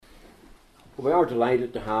We are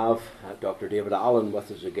delighted to have Dr. David Allen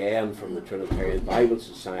with us again from the Trinitarian Bible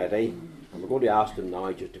Society, and we're going to ask him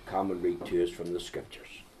now just to come and read to us from the Scriptures.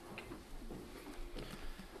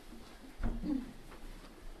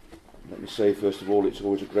 Let me say first of all, it's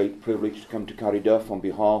always a great privilege to come to Carryduff on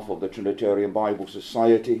behalf of the Trinitarian Bible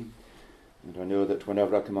Society, and I know that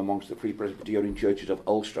whenever I come amongst the Free Presbyterian Churches of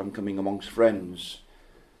Ulster, I'm coming amongst friends.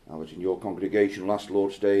 I was in your congregation last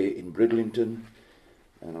Lord's Day in Bridlington,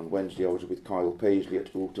 and on Wednesday I was with Kyle Paisley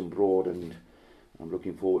at Oulton Broad, and I'm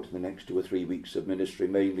looking forward to the next 2 or 3 weeks of ministry,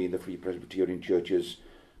 mainly in the Free Presbyterian Churches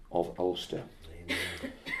of Ulster. Amen.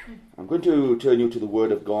 I'm going to turn you to the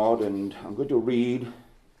Word of God, and I'm going to read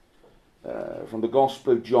from the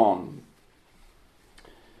Gospel of John,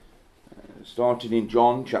 starting in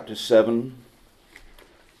John chapter 7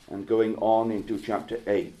 and going on into chapter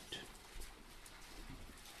 8.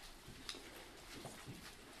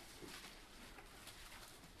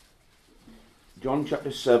 John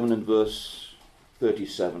chapter 7 and verse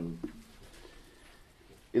 37.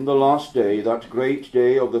 In the last day, that great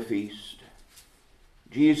day of the feast,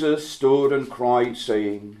 Jesus stood and cried,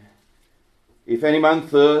 saying, If any man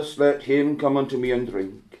thirst, let him come unto me and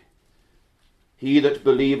drink. He that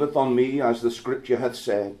believeth on me, as the Scripture hath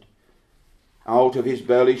said, out of his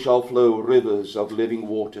belly shall flow rivers of living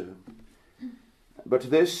water. But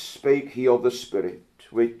this spake he of the Spirit,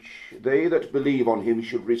 which they that believe on him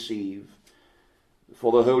should receive.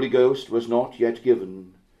 For the Holy Ghost was not yet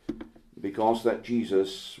given, because that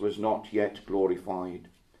Jesus was not yet glorified.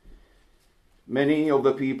 Many of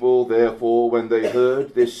the people, therefore, when they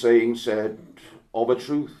heard this saying, said, Of a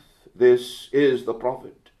truth, this is the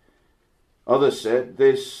prophet. Others said,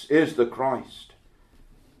 This is the Christ.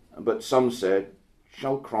 But some said,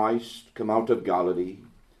 Shall Christ come out of Galilee?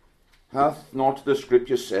 Hath not the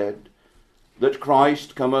Scripture said, that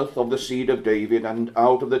Christ cometh of the seed of David, and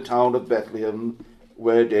out of the town of Bethlehem,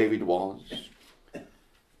 where David was?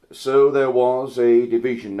 So there was a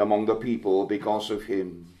division among the people because of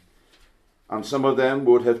him, and some of them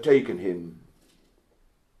would have taken him,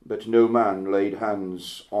 but no man laid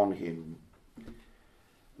hands on him.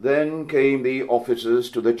 Then came the officers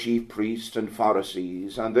to the chief priests and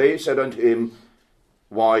Pharisees, and they said unto him,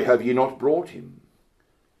 Why have ye not brought him?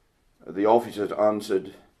 The officers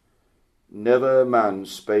answered, Never man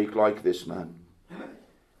spake like this man.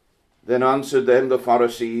 Then answered them the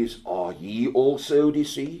Pharisees, Are ye also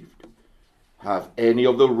deceived? Have any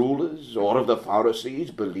of the rulers or of the Pharisees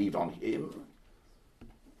believed on him?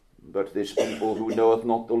 But this people who knoweth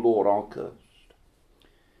not the law are cursed.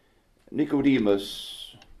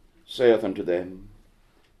 Nicodemus saith unto them,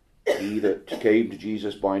 He that came to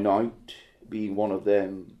Jesus by night, being one of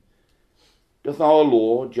them, doth our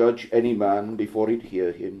law judge any man before it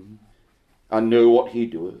hear him, and know what he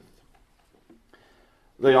doeth?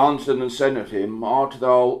 They answered and said unto him, Art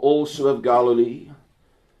thou also of Galilee?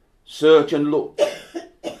 Search and look,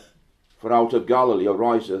 for out of Galilee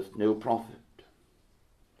ariseth no prophet.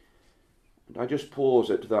 And I just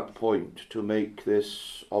pause at that point to make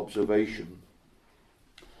this observation.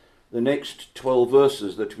 The next 12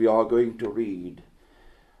 verses that we are going to read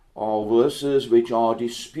are verses which are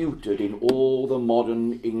disputed in all the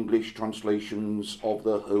modern English translations of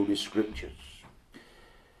the Holy Scriptures.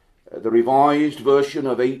 The Revised Version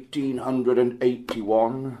of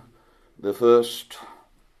 1881, the first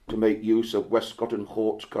to make use of Westcott and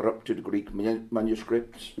Hort's corrupted Greek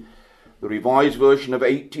manuscripts. The Revised Version of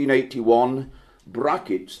 1881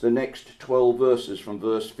 brackets the next 12 verses from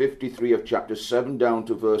verse 53 of chapter 7 down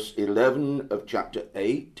to verse 11 of chapter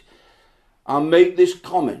 8, and make this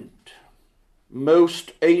comment: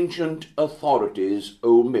 most ancient authorities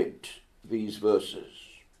omit these verses.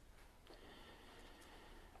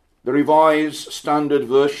 The Revised Standard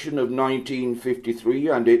Version of 1953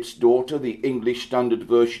 and its daughter, the English Standard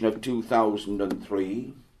Version of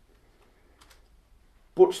 2003,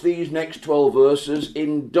 puts these next 12 verses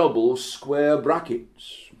in double square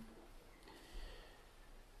brackets,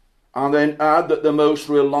 and then add that the most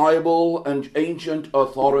reliable and ancient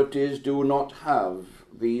authorities do not have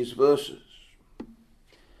these verses.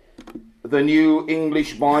 The New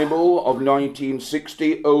English Bible of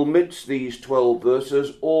 1960 omits these 12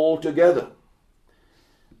 verses altogether,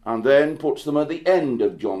 and then puts them at the end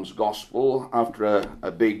of John's Gospel after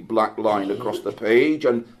a big black line across the page,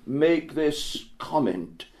 and make this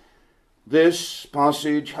comment: This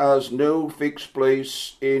passage has no fixed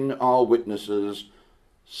place in our witnesses.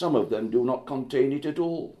 Some of them do not contain it at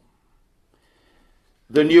all.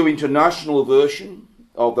 The New International Version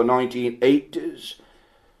of the 1980s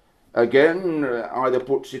again either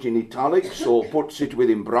puts it in italics or puts it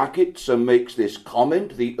within brackets and makes this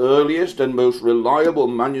comment: the earliest and most reliable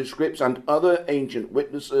manuscripts and other ancient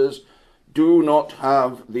witnesses do not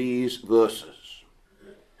have these verses.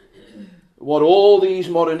 What all these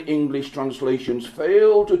modern English translations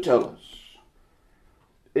fail to tell us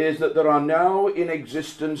is that there are now in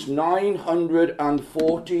existence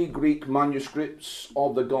 940 Greek manuscripts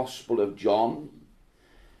of the Gospel of John.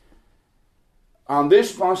 And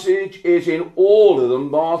this passage is in all of them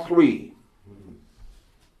bar 3.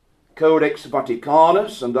 Codex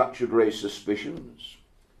Vaticanus, and that should raise suspicions.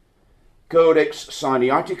 Codex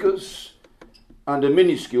Sinaiticus, and a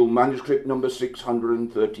minuscule manuscript number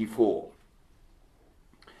 634.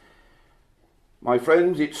 My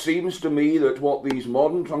friends, it seems to me that what these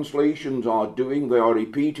modern translations are doing, they are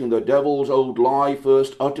repeating the devil's old lie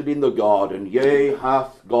first uttered in the garden: yea,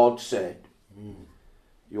 hath God said.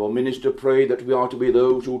 Your minister prayed that we are to be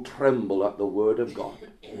those who tremble at the word of God.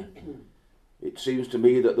 It seems to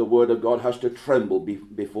me that the word of God has to tremble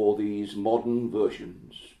before these modern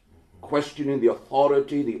versions, questioning the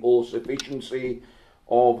authority, the all-sufficiency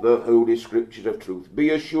of the Holy Scriptures of truth. Be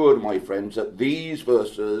assured, my friends, that these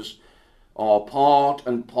verses are part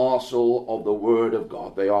and parcel of the Word of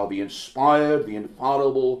God. They are the inspired, the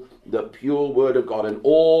infallible, the pure Word of God, and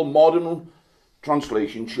all modern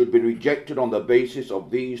translations should be rejected on the basis of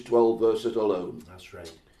these 12 verses alone. That's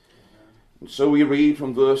right. And so we read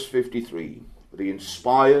from verse 53, the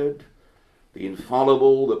inspired, the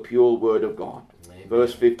infallible, the pure Word of God. Amen.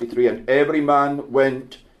 Verse 53, and every man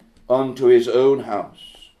went unto his own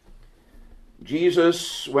house.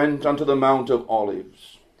 Jesus went unto the Mount of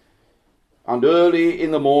Olives. And early in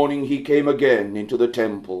the morning he came again into the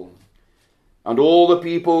temple, and all the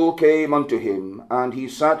people came unto him, and he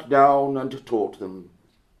sat down and taught them.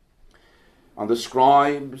 And the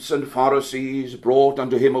scribes and Pharisees brought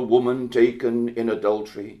unto him a woman taken in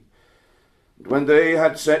adultery. And when they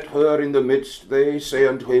had set her in the midst, they say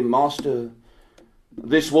unto him, Master,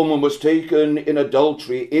 this woman was taken in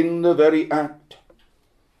adultery in the very act.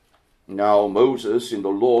 Now Moses in the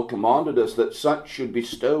law commanded us that such should be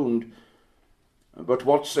stoned. But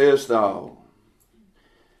what sayest thou?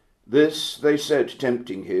 This they said,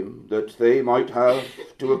 tempting him, that they might have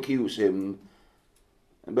to accuse him.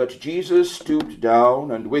 But Jesus stooped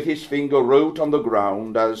down, and with his finger wrote on the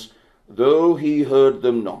ground, as though he heard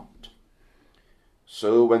them not.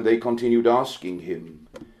 So when they continued asking him,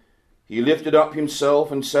 he lifted up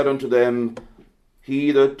himself and said unto them,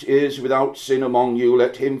 He that is without sin among you,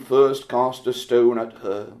 let him first cast a stone at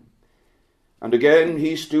her. And again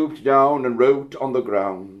he stooped down and wrote on the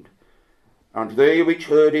ground. And they which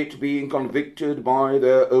heard it, being convicted by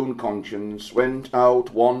their own conscience, went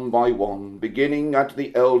out one by one, beginning at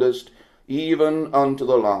the eldest, even unto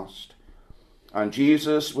the last. And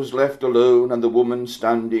Jesus was left alone, and the woman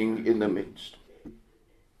standing in the midst.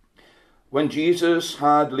 When Jesus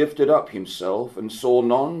had lifted up himself, and saw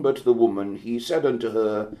none but the woman, he said unto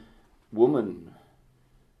her, Woman,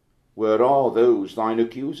 where are those thine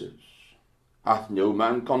accusers? Hath no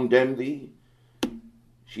man condemned thee?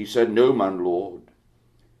 She said, No man, Lord.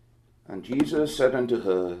 And Jesus said unto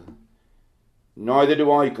her, Neither do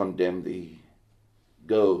I condemn thee.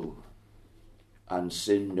 Go and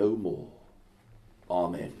sin no more.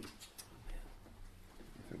 Amen.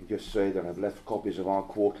 If I can just say that I've left copies of our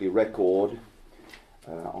quarterly record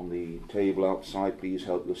on the table outside. Please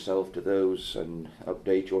help yourself to those and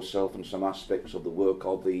update yourself on some aspects of the work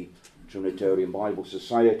of the Trinitarian Bible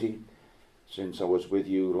Society. Since I was with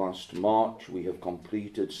you last March, we have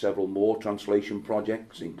completed several more translation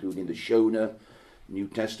projects, including the Shona New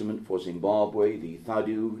Testament for Zimbabwe, the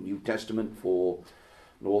Thadu New Testament for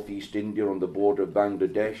Northeast India on the border of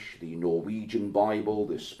Bangladesh, the Norwegian Bible,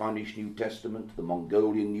 the Spanish New Testament, the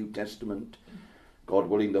Mongolian New Testament. God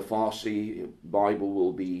willing, the Farsi Bible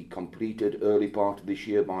will be completed early part of this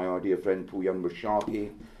year by our dear friend Puyan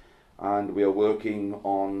Rashaki, and we are working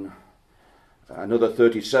on another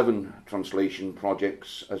 37 translation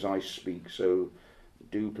projects as I speak, so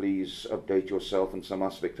do please update yourself on some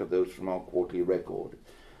aspect of those from our quarterly record.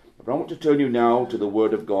 But I want to turn you now to the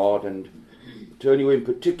Word of God, and turn you in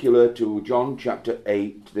particular to John chapter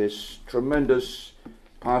 8, this tremendous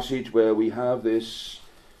passage where we have this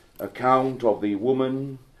account of the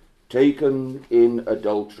woman taken in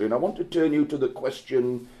adultery. And I want to turn you to the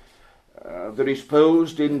question that is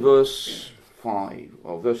posed in verse 5,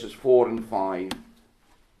 or verses 4 and 5.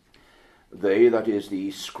 They, that is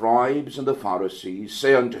the scribes and the Pharisees,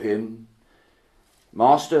 say unto him,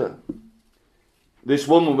 Master, this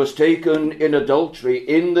woman was taken in adultery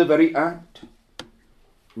in the very act.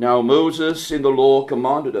 Now Moses in the law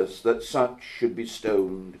commanded us that such should be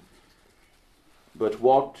stoned. But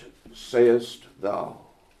what sayest thou?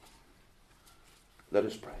 Let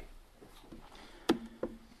us pray.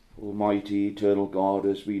 Almighty, eternal God,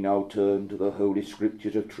 as we now turn to the Holy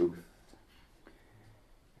Scriptures of truth,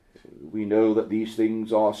 we know that these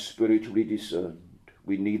things are spiritually discerned.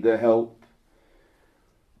 We need their help.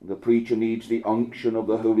 The preacher needs the unction of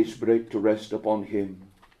the Holy Spirit to rest upon him.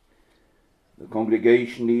 The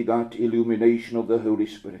congregation need that illumination of the Holy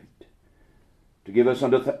Spirit to give us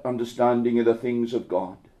understanding in the things of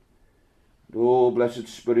God. And, oh, blessed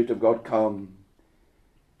Spirit of God, come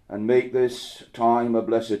and make this time a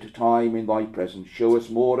blessed time in thy presence. Show us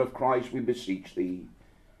more of Christ, we beseech thee,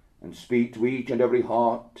 and speak to each and every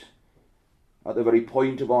heart at the very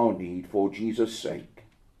point of our need, for Jesus' sake.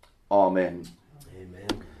 Amen.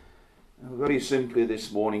 Amen. Very simply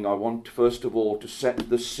this morning, I want first of all to set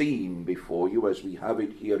the scene before you as we have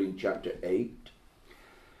it here in chapter 8.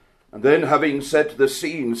 And then, having set the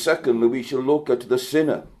scene, secondly, we shall look at the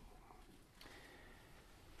sinner.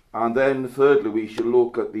 And then, thirdly, we shall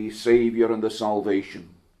look at the Saviour and the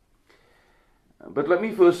salvation. But let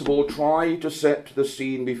me first of all try to set the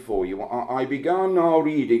scene before you. I began our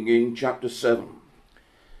reading in chapter 7.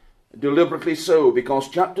 Deliberately so, because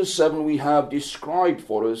chapter 7 we have described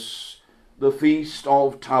for us the Feast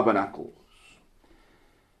of Tabernacles.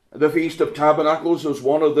 The Feast of Tabernacles was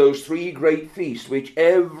one of those three great feasts which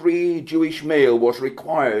every Jewish male was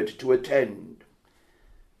required to attend.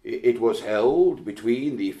 It was held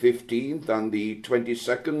between the 15th and the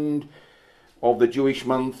 22nd of the Jewish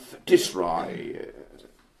month Tishrei,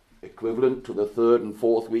 equivalent to the 3rd and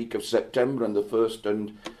 4th week of September and the 1st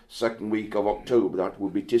and 2nd week of October. That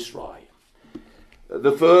would be Tishrei.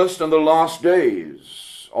 The first and the last days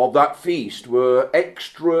of that feast were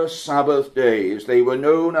extra Sabbath days. They were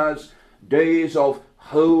known as days of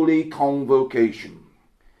holy convocation.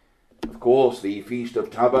 Of course, the Feast of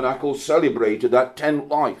Tabernacles celebrated that 10th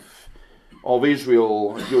life of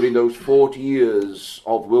Israel during those 40 years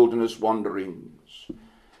of wilderness wanderings.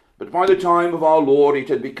 But by the time of our Lord, it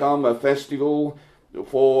had become a festival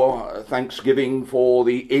for thanksgiving for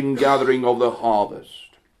the ingathering of the harvest.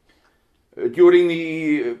 During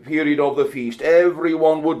the period of the feast,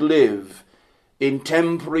 everyone would live in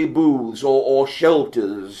temporary booths or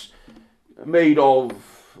shelters made of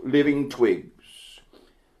living twigs,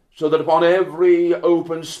 so that upon every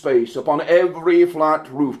open space, upon every flat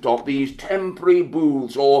rooftop, these temporary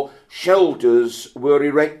booths or shelters were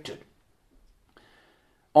erected.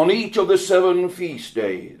 On each of the 7 feast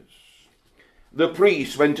days, the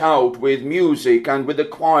priests went out with music and with the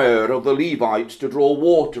choir of the Levites to draw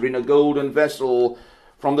water in a golden vessel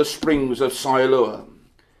from the springs of Siloam.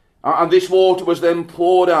 And this water was then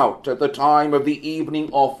poured out at the time of the evening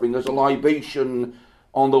offering as a libation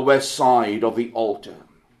on the west side of the altar.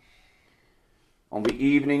 On the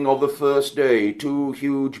evening of the first day, 2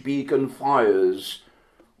 huge beacon fires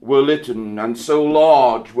were lit, and so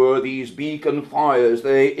large were these beacon fires,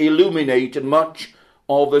 they illuminated much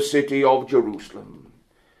of the city of Jerusalem.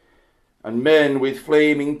 And men with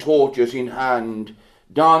flaming torches in hand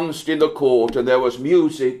danced in the court, and there was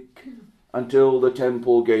music until the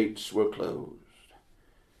temple gates were closed.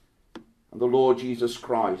 And the Lord Jesus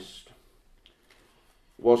Christ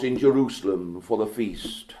was in Jerusalem for the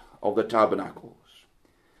Feast of the Tabernacles.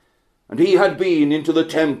 And he had been into the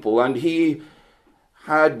temple, and he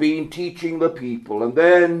had been teaching the people. And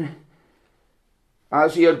then,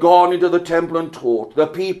 as he had gone into the temple and taught, the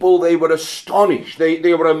people, they were astonished.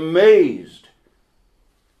 They were amazed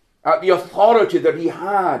at the authority that he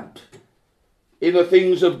had in the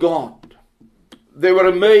things of God. They were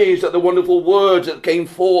amazed at the wonderful words that came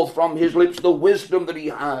forth from his lips, the wisdom that he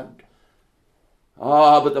had.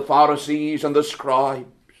 But the Pharisees and the scribes,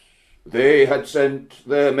 they had sent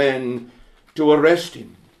their men to arrest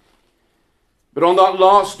him. But on that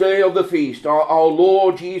last day of the feast, our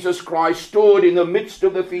Lord Jesus Christ stood in the midst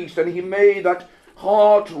of the feast, and he made that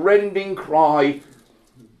heart-rending cry,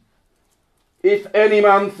 "If any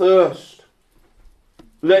man thirst,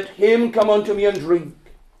 let him come unto me and drink.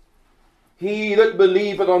 He that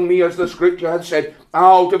believeth on me, as the scripture hath said,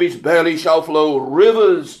 out of his belly shall flow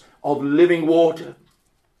rivers of living water."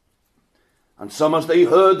 And some, as they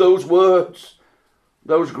heard those words,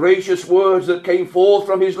 those gracious words that came forth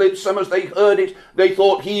from his lips, some as they heard it, they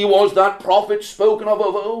thought he was that prophet spoken of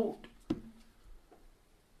old.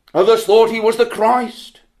 Others thought he was the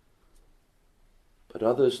Christ, but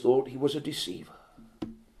others thought he was a deceiver.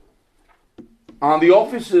 And the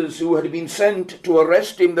officers who had been sent to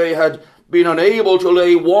arrest him, they had been unable to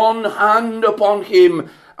lay one hand upon him,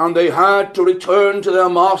 and they had to return to their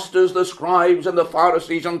masters, the scribes and the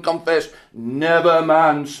Pharisees, and confess, "Never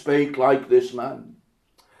man spake like this man."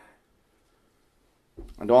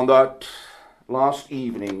 And on that last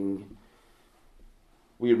evening,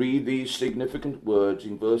 we read these significant words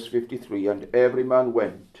in verse 53, and every man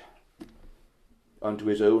went unto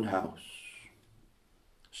his own house.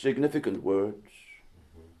 Significant words,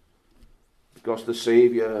 because the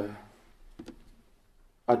Saviour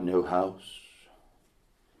had no house.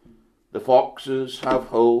 The foxes have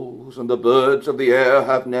holes, and the birds of the air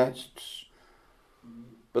have nests,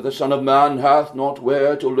 but the Son of Man hath not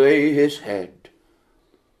where to lay his head.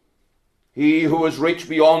 He who was rich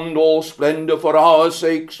beyond all splendour for our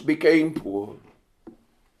sakes became poor.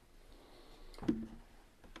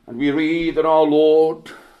 And we read that our Lord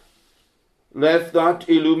left that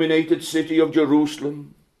illuminated city of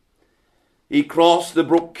Jerusalem. He crossed the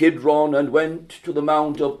brook Kidron and went to the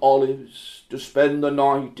Mount of Olives to spend the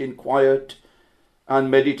night in quiet and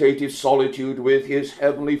meditative solitude with his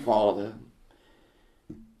heavenly Father.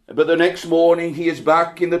 But the next morning he is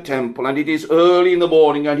back in the temple, and it is early in the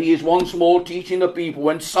morning, and he is once more teaching the people,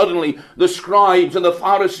 when suddenly the scribes and the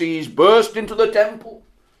Pharisees burst into the temple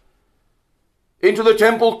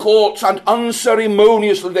courts, and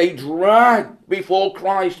unceremoniously they dragged before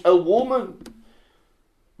Christ a woman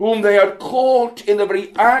whom they had caught in the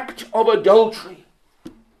very act of adultery.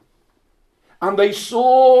 And they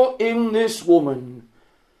saw in this woman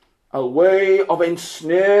a way of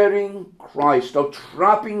ensnaring Christ, of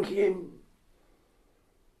trapping him.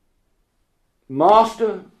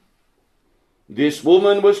 Master, this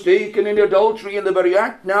woman was taken in adultery in the very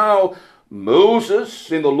act. Now,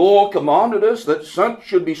 Moses in the law commanded us that such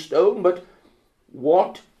should be stoned, but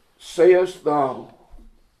what sayest thou?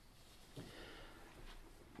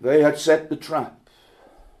 They had set the trap.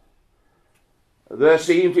 There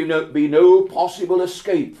seemed to be no possible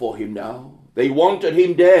escape for him now. They wanted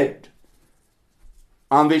him dead,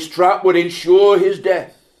 and this trap would ensure his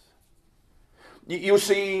death. You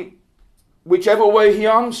see, whichever way he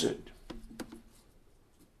answered,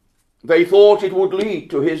 they thought it would lead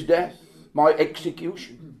to his death by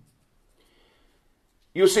execution.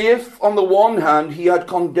 You see, if on the one hand he had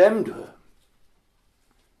condemned her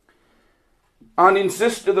and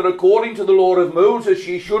insisted that according to the law of Moses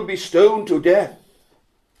she should be stoned to death,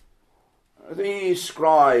 these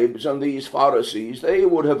scribes and these Pharisees, they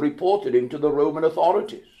would have reported him to the Roman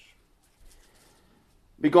authorities,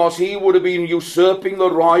 because he would have been usurping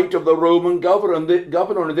the right of the Roman governor,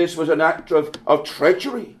 and this was an act of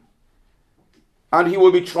treachery, and he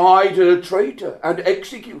would be tried as a traitor and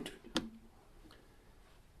executed.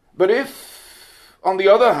 But if, on the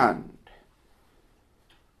other hand,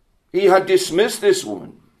 he had dismissed this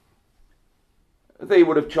woman, they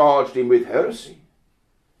would have charged him with heresy.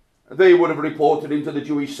 They would have reported him to the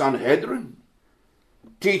Jewish Sanhedrin,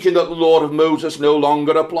 teaching that the law of Moses no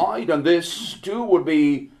longer applied, and this too would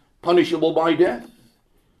be punishable by death.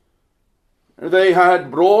 They had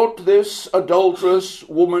brought this adulterous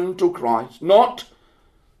woman to Christ, not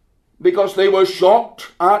because they were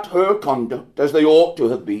shocked at her conduct, as they ought to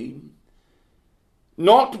have been,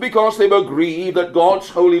 not because they were grieved that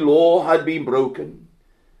God's holy law had been broken.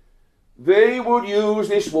 They would use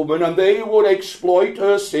this woman, and they would exploit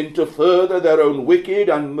her sin to further their own wicked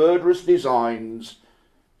and murderous designs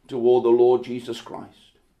toward the Lord Jesus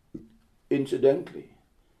Christ. Incidentally,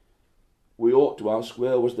 we ought to ask,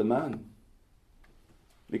 where was the man?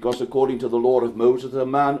 Because according to the law of Moses, the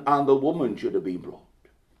man and the woman should have been brought.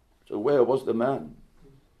 So where was the man?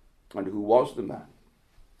 And who was the man?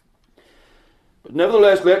 But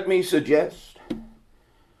nevertheless, let me suggest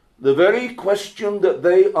the very question that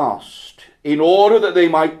they asked, in order that they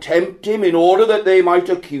might tempt him, in order that they might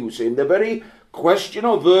accuse him, the very question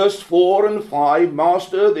of verse 4 and 5,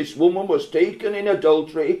 Master, this woman was taken in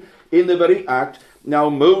adultery in the very act. Now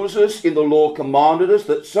Moses in the law commanded us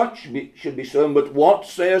that such should be stoned, but what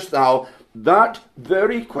sayest thou? That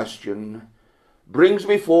very question brings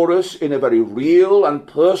before us in a very real and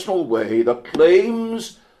personal way the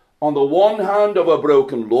claims on the one hand of a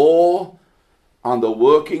broken law, and the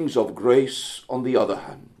workings of grace on the other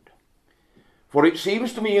hand. For it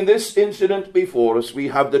seems to me in this incident before us, we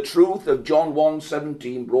have the truth of John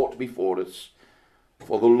 1:17 brought before us.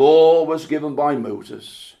 For the law was given by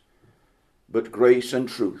Moses, but grace and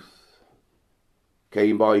truth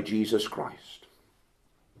came by Jesus Christ.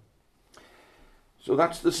 So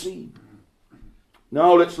that's the scene.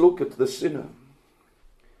 Now let's look at the sinner.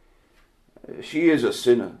 She is a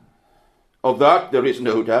sinner. Of that there is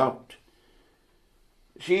no doubt.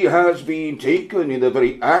 She has been taken in the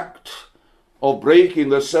very act of breaking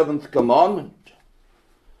the seventh commandment.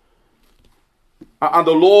 And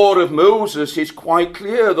the law of Moses is quite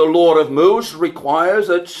clear. The law of Moses requires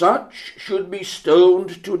that such should be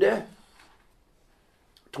stoned to death.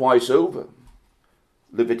 Twice over,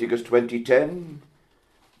 Leviticus 20:10,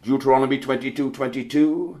 Deuteronomy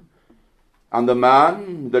 22:22, and the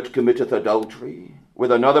man that committeth adultery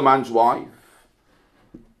with another man's wife,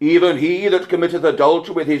 even he that committeth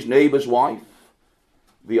adultery with his neighbour's wife,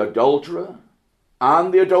 the adulterer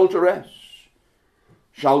and the adulteress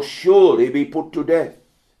shall surely be put to death.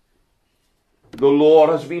 The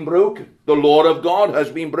law has been broken. The law of God has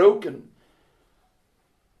been broken.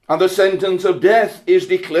 And the sentence of death is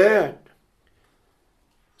declared.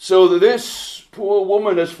 So that this poor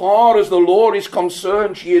woman, as far as the law is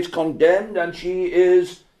concerned, she is condemned and she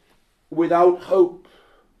is without hope.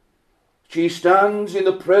 She stands in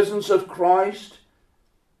the presence of Christ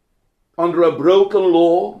under a broken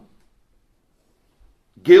law,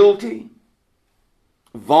 guilty,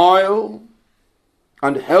 vile,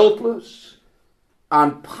 and helpless,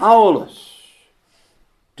 and powerless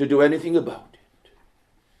to do anything about it.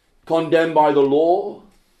 Condemned by the law,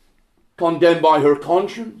 condemned by her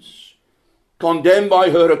conscience, condemned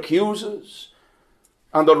by her accusers,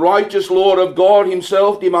 and the righteous law of God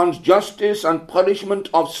himself demands justice and punishment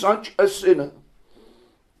of such a sinner.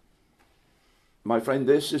 My friend,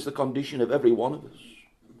 this is the condition of every one of us.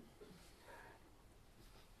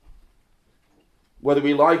 Whether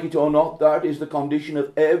we like it or not, that is the condition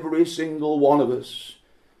of every single one of us.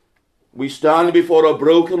 We stand before a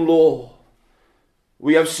broken law.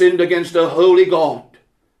 We have sinned against a holy God.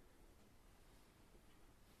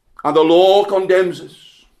 And the law condemns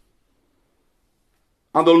us.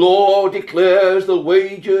 And the law declares the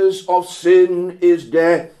wages of sin is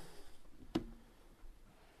death.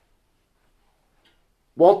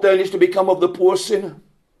 What then is to become of the poor sinner?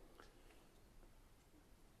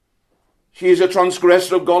 She is a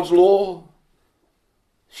transgressor of God's law.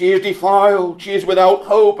 She is defiled. She is without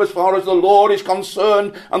hope as far as the law is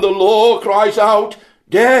concerned. And the law cries out,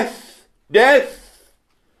 death, death.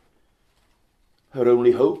 Her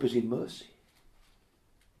only hope is in mercy.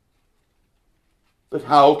 But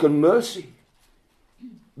how can mercy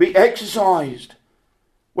be exercised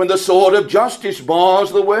when the sword of justice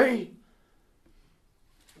bars the way?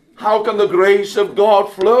 How can the grace of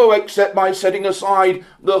God flow except by setting aside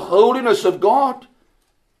the holiness of God?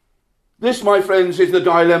 This, my friends, is the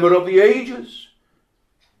dilemma of the ages.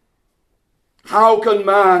 How can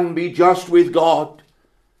man be just with God?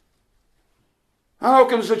 How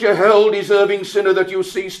can such a hell-deserving sinner that you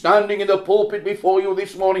see standing in the pulpit before you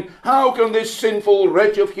this morning, how can this sinful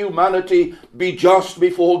wretch of humanity be just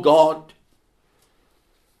before God?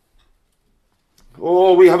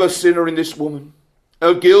 Oh, we have a sinner in this woman,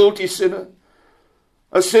 a guilty sinner,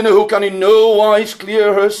 a sinner who can in no wise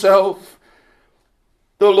clear herself.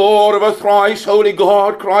 The law of a thrice holy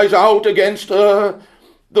God cries out against her,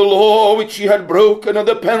 the law which she had broken, and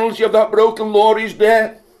the penalty of that broken law is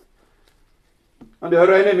death. And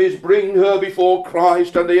her enemies bring her before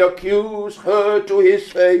Christ, and they accuse her to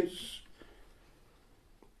his face.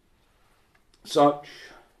 Such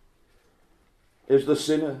is the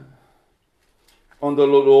sinner under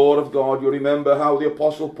the law of God. You remember how the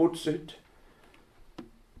apostle puts it.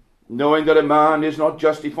 Knowing that a man is not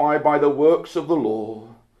justified by the works of the law,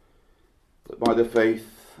 but by the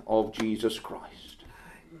faith of Jesus Christ.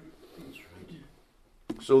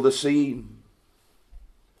 So the scene,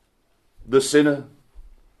 the sinner,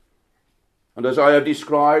 and as I have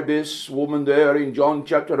described this woman there in John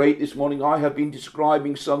chapter 8 this morning, I have been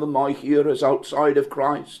describing some of my hearers outside of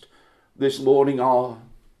Christ this morning are.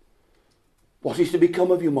 What is to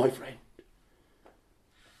become of you, my friend?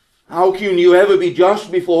 How can you ever be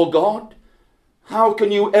just before God? How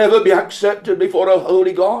can you ever be accepted before a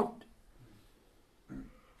holy God?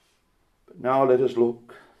 But now let us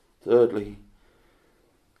look, thirdly,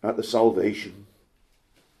 at the salvation.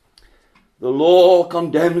 The law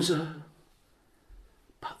condemns her,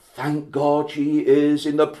 but thank God she is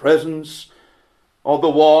in the presence of the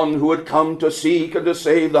one who had come to seek and to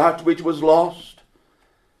save that which was lost.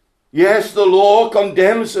 Yes, the law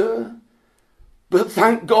condemns her, but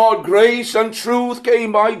thank God grace and truth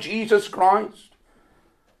came by Jesus Christ.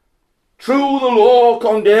 True, the law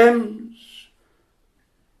condemns.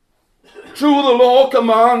 True, the law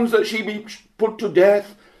commands that she be put to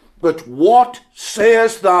death. But what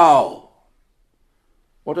sayest thou?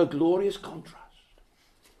 What a glorious contrast.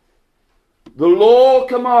 The law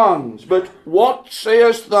commands, but what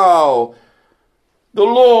sayest thou? The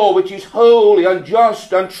law, which is holy and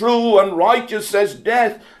just and true and righteous, says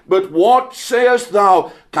death. But what sayest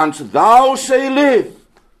thou? Canst thou say live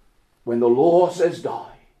when the law says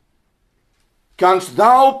die? Canst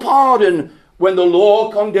thou pardon when the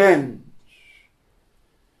law condemns?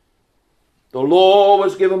 The law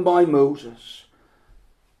was given by Moses.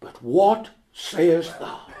 But what sayest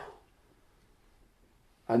thou?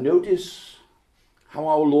 And notice how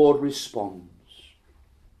our Lord responds.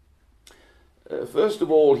 First of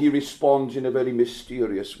all, he responds in a very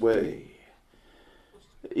mysterious way.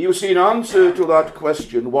 You see, in answer to that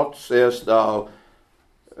question, what sayest thou?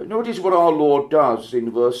 Notice what our Lord does in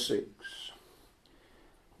verse 6.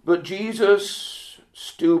 But Jesus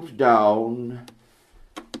stooped down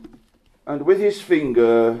and with his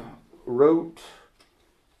finger wrote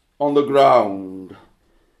on the ground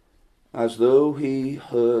as though he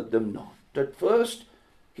heard them not. At first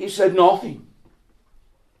he said nothing.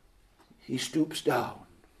 He stoops down.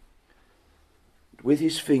 With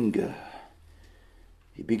his finger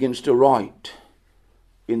he begins to write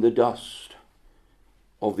in the dust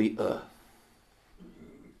of the earth.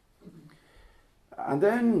 And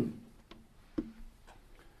then,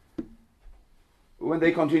 when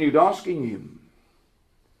they continued asking him,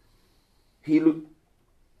 he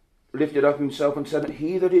lifted up himself and said,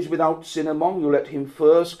 He that is without sin among you, let him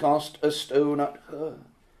first cast a stone at her.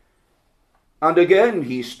 And again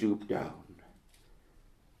he stooped down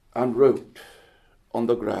and wrote on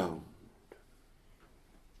the ground.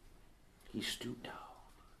 He stooped down.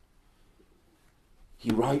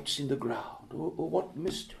 He writes in the ground. Oh, what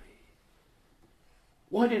mystery.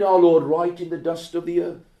 Why did our Lord write in the dust of the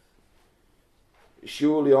earth?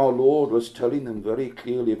 Surely our Lord was telling them very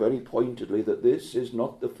clearly, very pointedly, that this is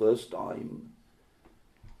not the first time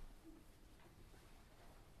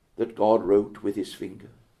that God wrote with his finger.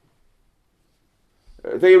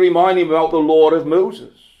 They remind him about the law of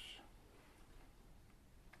Moses.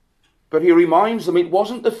 But he reminds them it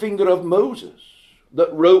wasn't the finger of Moses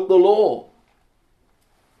that wrote the law.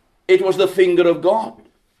 It was the finger of God.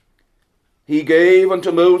 He gave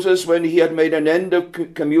unto Moses, when he had made an end of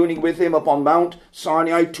communing with him upon Mount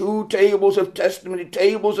Sinai, 2 tables of testimony,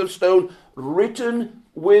 tables of stone, written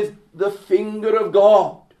with the finger of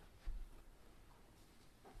God.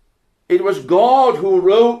 It was God who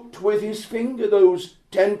wrote with his finger those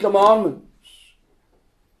 10 commandments.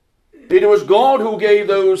 It was God who gave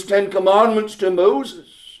those 10 commandments to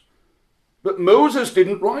Moses. But Moses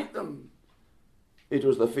didn't write them. It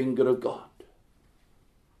was the finger of God.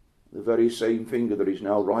 The very same finger that is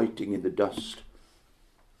now writing in the dust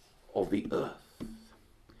of the earth.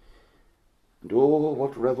 And oh,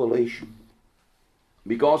 what revelation.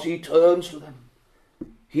 Because he turns to them.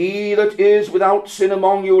 He that is without sin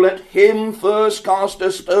among you, let him first cast a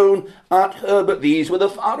stone at her. But these were the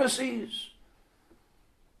Pharisees.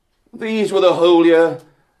 These were the holier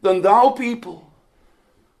than thou people.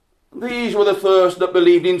 These were the first that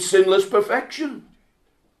believed in sinless perfection.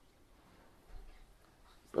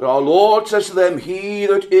 But our Lord says to them, He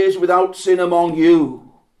that is without sin among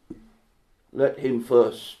you, let him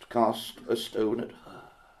first cast a stone at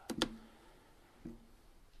her.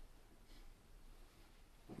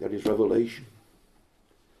 That is revelation.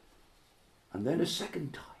 And then a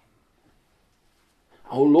second time,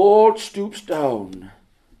 our Lord stoops down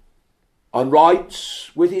and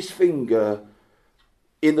writes with his finger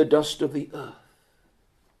in the dust of the earth.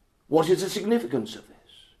 What is the significance of this?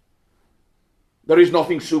 There is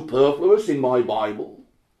nothing superfluous in my Bible.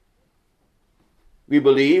 We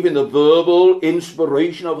believe in the verbal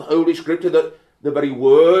inspiration of Holy Scripture, that the very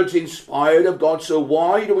words inspired of God. So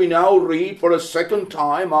why do we now read for a second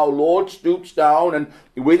time, our Lord stoops down and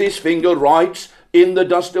with his finger writes in the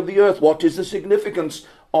dust of the earth? What is the significance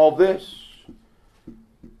of this?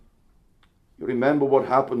 You remember what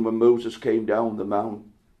happened when Moses came down the mount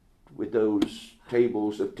with those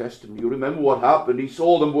tables of testimony. You remember what happened. He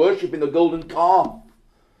saw them worshipping the golden calf.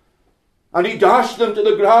 And he dashed them to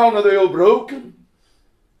the ground and they were broken.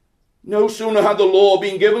 No sooner had the law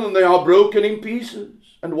been given than they are broken in pieces.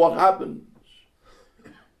 And what happens?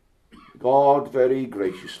 God very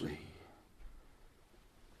graciously,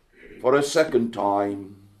 for a second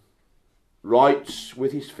time, writes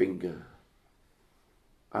with his finger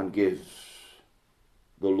and gives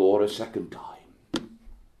the law a second time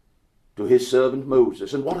to his servant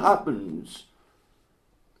Moses. And what happens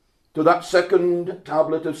to that second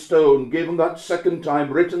tablet of stone, given that second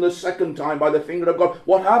time, written the second time by the finger of God?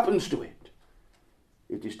 What happens to it?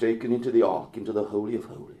 It is taken into the ark, into the Holy of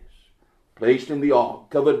Holies, placed in the ark,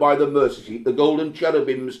 covered by the mercy seat. The golden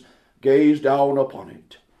cherubims gaze down upon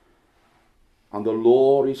it, and the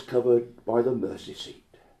law is covered by the mercy seat,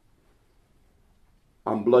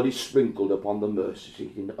 and blood is sprinkled upon the mercy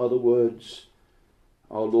seat. In other words,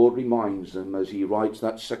 our Lord reminds them as he writes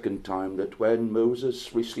that second time that when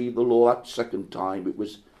Moses received the law that second time, it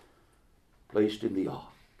was placed in the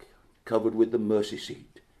ark, covered with the mercy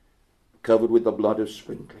seat, covered with the blood of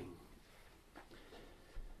sprinkling.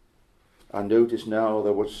 And notice now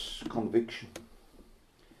there was conviction.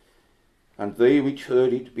 And they which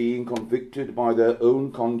heard it, being convicted by their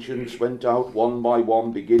own conscience, went out one by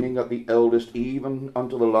one, beginning at the eldest, even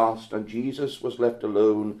unto the last. And Jesus was left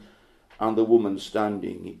alone, and the woman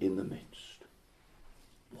standing in the midst.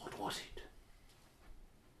 What was it?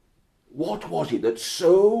 What was it that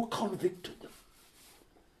so convicted them?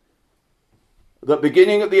 That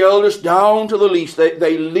beginning at the eldest down to the least,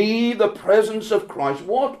 they leave the presence of Christ.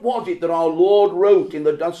 What was it that our Lord wrote in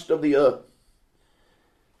the dust of the earth?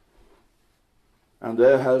 And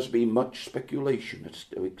there has been much speculation as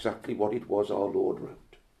to exactly what it was our Lord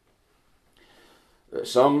wrote.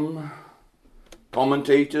 Some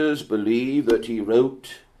commentators believe that he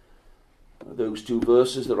wrote those two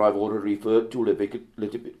verses that I've already referred to,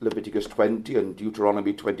 Leviticus 20 and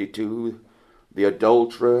Deuteronomy 22, the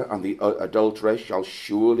adulterer and the adulteress shall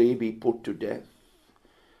surely be put to death.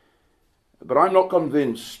 But I'm not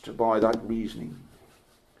convinced by that reasoning.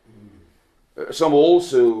 Some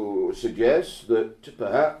also suggest that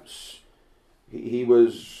perhaps he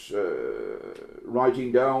was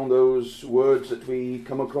writing down those words that we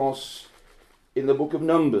come across in the book of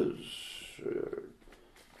Numbers,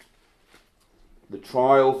 the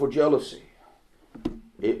trial for jealousy.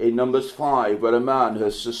 In Numbers 5, where a man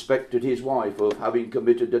has suspected his wife of having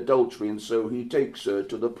committed adultery, and so he takes her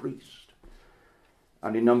to the priest.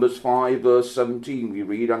 And in Numbers 5, verse 17, we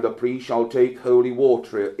read, and the priest shall take holy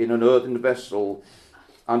water in an earthen vessel,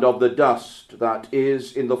 and of the dust that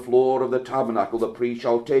is in the floor of the tabernacle the priest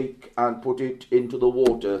shall take and put it into the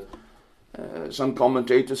water. Some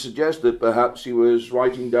commentators suggest that perhaps he was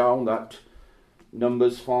writing down that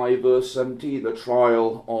Numbers 5, verse 17, the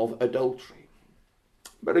trial of adultery.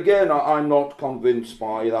 But again, I'm not convinced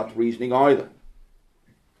by that reasoning either.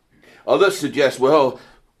 Others suggest, well,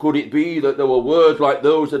 could it be that there were words like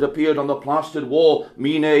those that appeared on the plastered wall,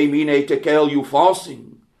 Mene, mene, tekel,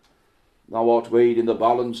 upharsin? Thou art weighed in the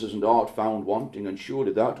balances and art found wanting, and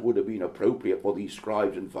surely that would have been appropriate for these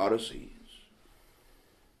scribes and Pharisees.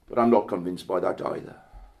 But I'm not convinced by that either.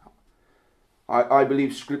 I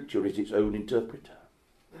believe Scripture is its own interpreter.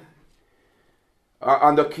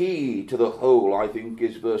 And the key to the whole, I think,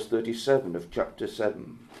 is verse 37 of chapter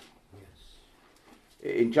 7.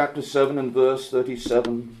 In chapter 7 and verse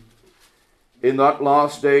 37, in that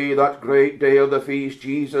last day, that great day of the feast,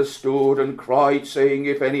 Jesus stood and cried, saying,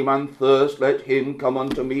 if any man thirst, let him come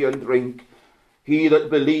unto me and drink. He that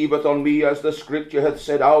believeth on me, as the Scripture hath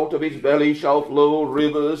said, out of his belly shall flow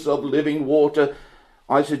rivers of living water.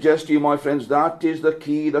 I suggest to you, my friends, that is the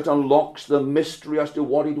key that unlocks the mystery as to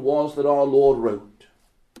what it was that our Lord wrote.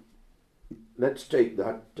 Let's take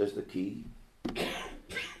that as the key.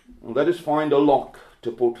 And let us find a lock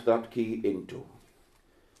to put that key into.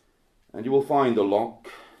 And you will find the lock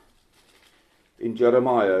in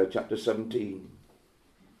Jeremiah chapter 17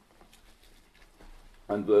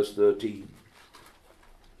 and verse 13.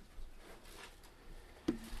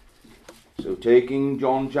 So taking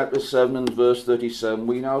John chapter 7 and verse 37,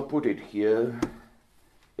 we now put it here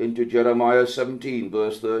into Jeremiah 17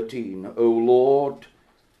 verse 13. O Lord,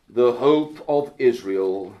 the hope of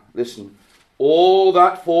Israel, listen, all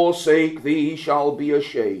that forsake thee shall be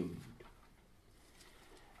ashamed,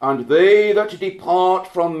 and they that depart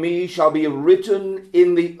from me shall be written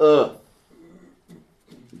in the earth,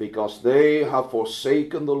 because they have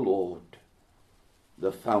forsaken the Lord,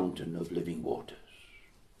 the fountain of living waters.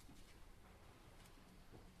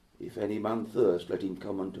 If any man thirst, let him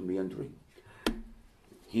come unto me and drink.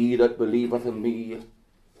 He that believeth in me,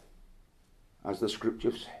 as the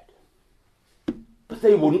Scripture said. But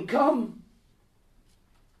they wouldn't come.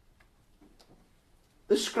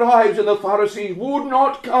 The scribes and the Pharisees would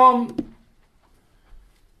not come.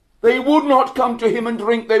 They would not come to him and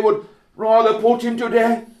drink. They would rather put him to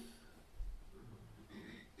death.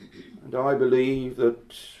 And I believe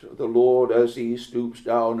that the Lord, as he stoops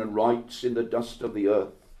down and writes in the dust of the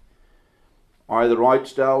earth, either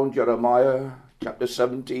writes down Jeremiah chapter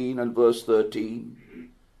 17 and verse 13,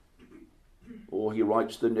 or he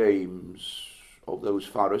writes the names of those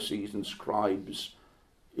Pharisees and scribes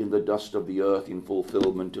in the dust of the earth in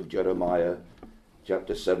fulfillment of Jeremiah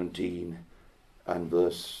chapter 17 and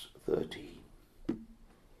verse 13.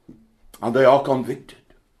 And they are convicted.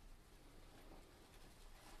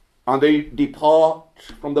 And they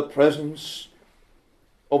depart from the presence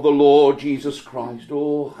of the Lord Jesus Christ.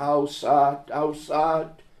 Oh, how sad, how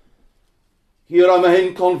sad. Here are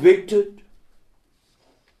men convicted,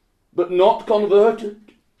 but not converted.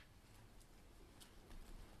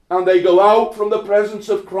 And they go out from the presence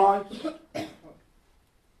of Christ.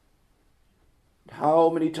 How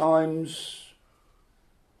many times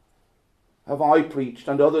have I preached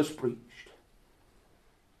and others preached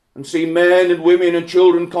and seen men and women and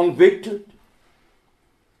children convicted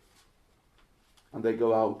and they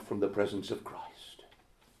go out from the presence of Christ.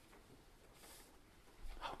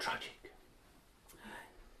 How tragic.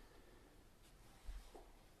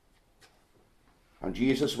 And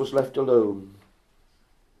Jesus was left alone,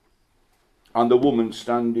 and the woman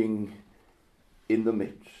standing in the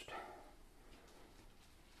midst.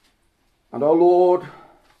 And our Lord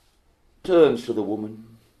turns to the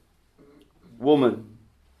woman. Woman,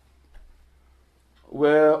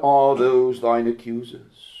 where are those thine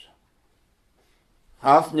accusers?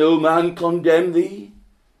 Hath no man condemned thee?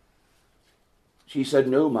 She said,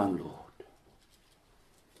 No man, Lord.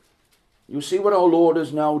 You see what our Lord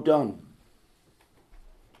has now done.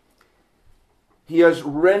 He has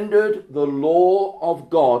rendered the law of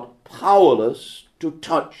God powerless to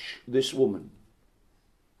touch this woman.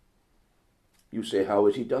 You say, how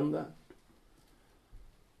has he done that?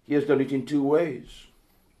 He has done it in two ways.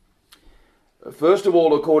 First of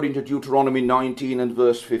all, according to Deuteronomy 19 and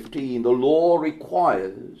verse 15, the law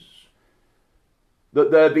requires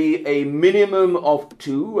that there be a minimum of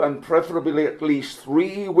 2 and preferably at least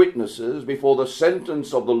 3 witnesses before the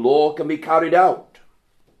sentence of the law can be carried out.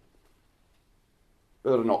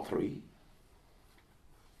 There are not 3.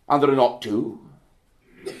 And there are not 2.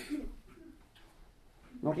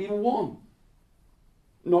 Not even 1.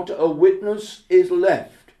 Not a witness is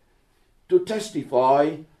left to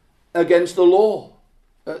testify against the law,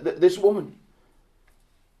 this woman.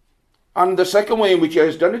 And the second way in which he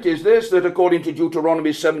has done it is this, that according to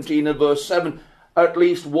Deuteronomy 17 and verse 7, at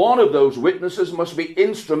least one of those witnesses must be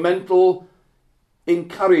instrumental in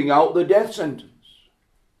carrying out the death sentence.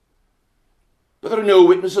 But there are no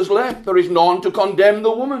witnesses left. There is none to condemn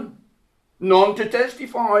the woman, none to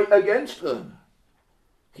testify against her.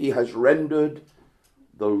 He has rendered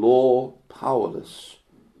the law powerless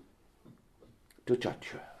to touch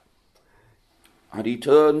her. And he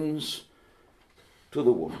turns to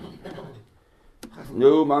the woman. Hath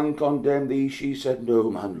no man condemned thee? She said, No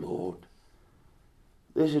man, Lord.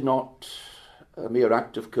 This is not a mere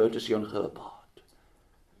act of courtesy on her part.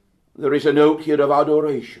 There is a note here of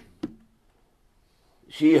adoration.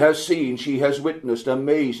 She has seen, she has witnessed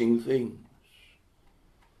amazing things.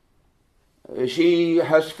 She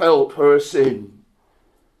has felt her sin.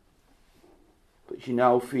 But she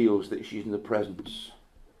now feels that she's in the presence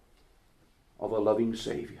of a loving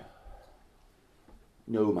Saviour.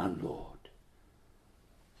 No man, Lord.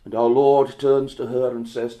 And our Lord turns to her and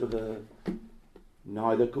says to her,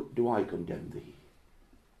 Neither do I condemn thee.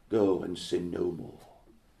 Go and sin no more.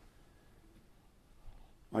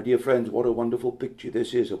 My dear friends, what a wonderful picture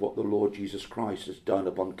this is of what the Lord Jesus Christ has done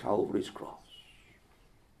upon Calvary's cross.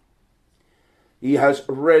 He has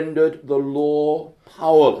rendered the law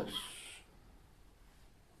powerless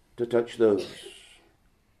to touch those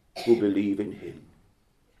who believe in him.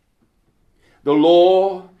 The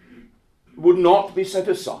law would not be set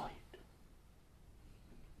aside.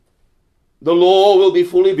 The law will be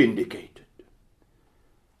fully vindicated.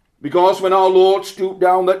 Because when our Lord stooped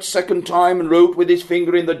down that second time and wrote with his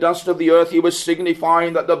finger in the dust of the earth, he was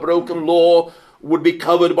signifying that the broken law would be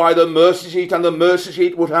covered by the mercy seat, and the mercy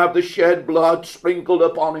seat would have the shed blood sprinkled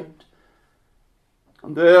upon it.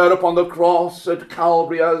 And there upon the cross at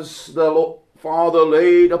Calvary, as the Father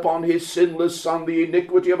laid upon his sinless Son the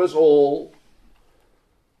iniquity of us all,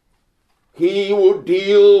 he would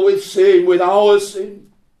deal with sin, with our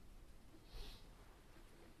sin.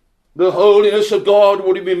 The holiness of God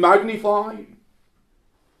would be magnified.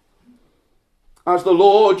 As the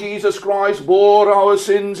Lord Jesus Christ bore our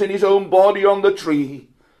sins in his own body on the tree,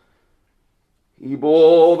 he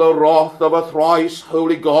bore the wrath of a thrice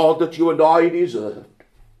holy God that you and I deserved.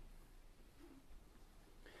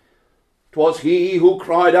 'Twas he who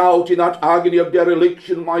cried out in that agony of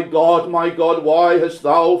dereliction, my God, why hast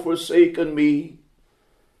thou forsaken me?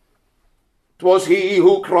 'Twas he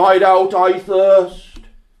who cried out, I thirst.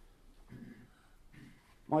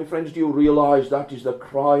 My friends, do you realize that is the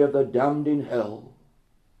cry of the damned in hell?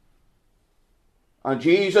 And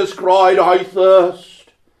Jesus cried, I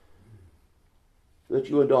thirst, that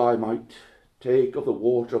you and I might take of the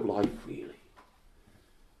water of life freely.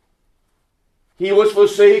 He was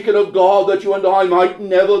forsaken of God that you and I might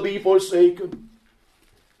never be forsaken.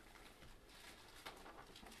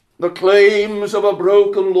 The claims of a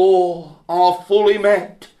broken law are fully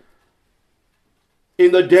met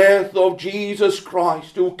in the death of Jesus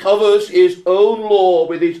Christ, who covers his own law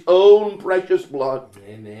with his own precious blood.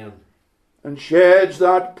 Amen. And sheds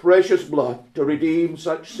that precious blood to redeem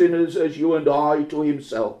such sinners as you and I to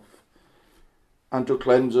himself, and to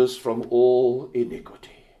cleanse us from all iniquity.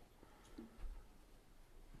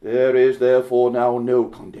 There is therefore now no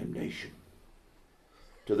condemnation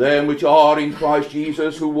to them which are in Christ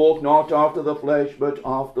Jesus, who walk not after the flesh, but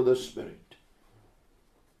after the Spirit.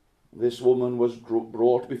 This woman was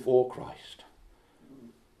brought before Christ,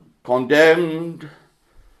 condemned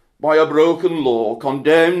by a broken law,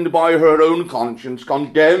 condemned by her own conscience,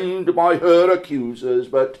 condemned by her accusers,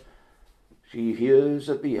 but she hears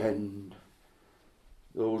at the end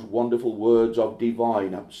those wonderful words of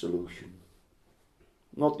divine absolution.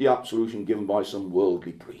 Not the absolution given by some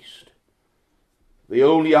worldly priest. The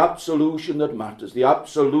only absolution that matters, the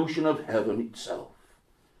absolution of heaven itself.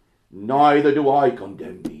 Neither do I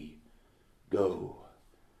condemn thee. Go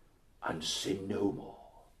and sin no more.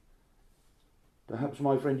 Perhaps,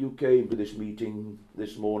 my friend, you came to this meeting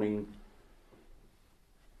this morning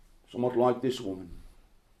somewhat like this woman,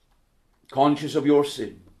 conscious of your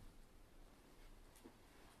sin,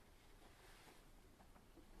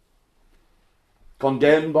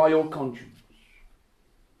 condemned by your conscience,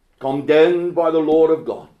 condemned by the Lord of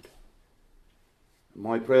God.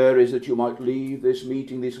 My prayer is that you might leave this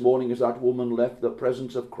meeting this morning as that woman left the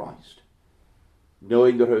presence of Christ,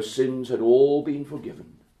 knowing that her sins had all been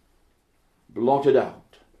forgiven, blotted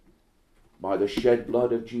out by the shed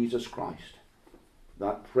blood of Jesus Christ,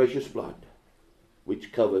 that precious blood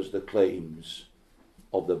which covers the claims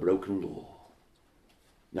of the broken law.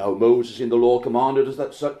 Now Moses in the law commanded us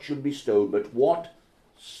that such should be stoned, but what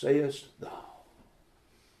sayest thou?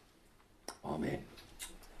 Amen.